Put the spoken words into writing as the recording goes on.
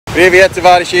Привет,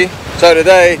 товарищи! So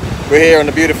today we're here on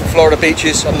the beautiful Florida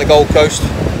beaches on the Gold Coast.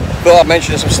 Thought I'd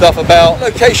mention some stuff about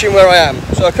location where I am.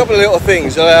 So a couple of little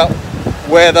things about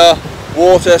weather,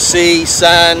 water, sea,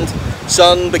 sand,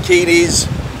 sun, bikinis,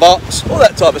 butts, all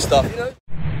that type of stuff, you know.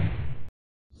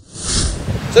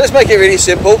 So let's make it really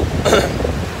simple.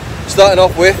 Starting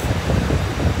off with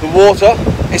the water.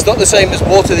 It's not the same as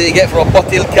water that you get from a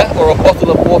botilka or a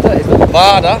bottle of water. It's the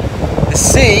vada. The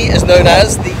sea is known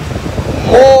as the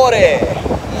more,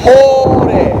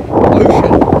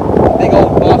 ocean. Big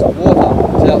old vast water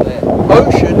is out there.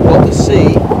 Ocean, not the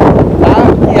sea.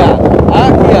 Okean.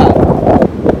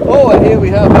 Oh, and here we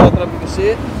have, I don't know if you can see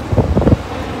it,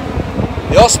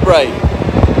 the Osprey.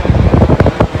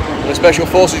 The Special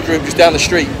Forces group just down the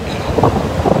street.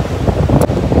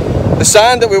 The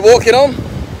sand that we're walking on,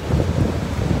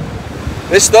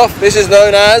 this is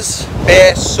known as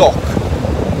pesok.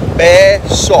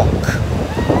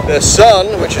 The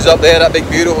sun, which is up there, that big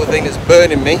beautiful thing that's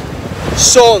burning me,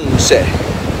 sonce.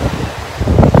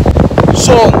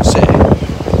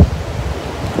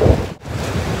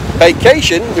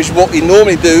 Vacation, which is what we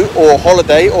normally do, or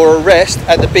holiday, or a rest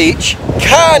at the beach,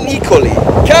 canicoli.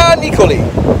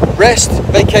 Rest,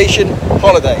 vacation,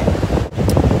 holiday.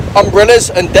 Umbrellas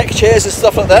and deck chairs and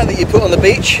stuff like that you put on the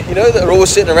beach, you know, that are always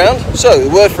sitting around. So the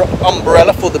word for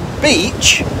umbrella for the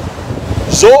beach,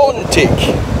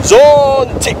 zontik. The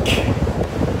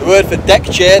word for deck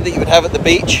chair that you would have at the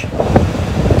beach,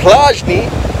 plajni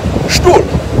stul,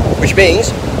 which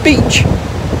means beach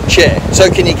chair. So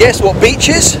can you guess what beach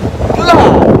is?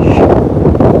 Plage.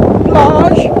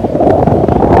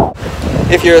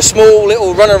 If you're a small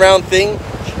little run around thing,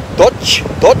 dodge,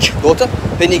 daughter,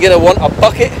 then you're going to want a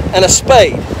bucket and a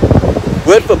spade.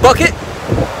 Word for bucket?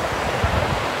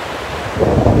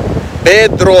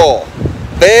 Bedro.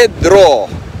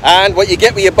 And what you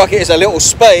get with your bucket is a little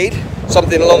spade,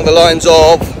 something along the lines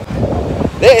of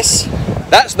this.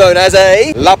 That's known as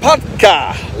a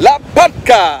lapatka.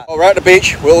 Oh, we're at the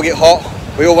beach, we all get hot,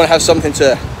 we all want to have something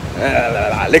to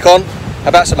lick on. How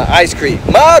about some ice cream?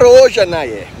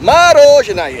 Marozhanaye.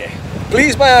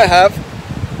 Please may I have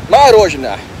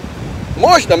marozhanaye?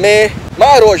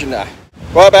 Marozhanaye.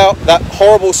 What about that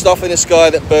horrible stuff in the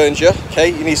sky that burns you? Okay,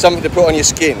 you need something to put on your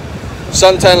skin.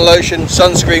 Suntan lotion,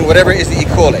 sunscreen, whatever it is that you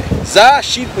call it.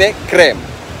 Защитный крем.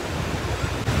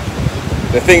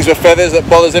 The things with feathers that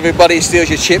bothers everybody, steals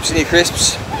your chips and your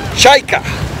crisps. Chaika.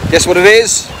 Guess what it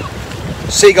is?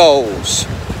 Seagulls.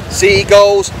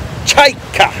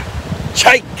 Chaika.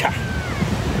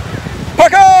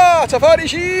 Пока,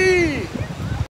 товарищи!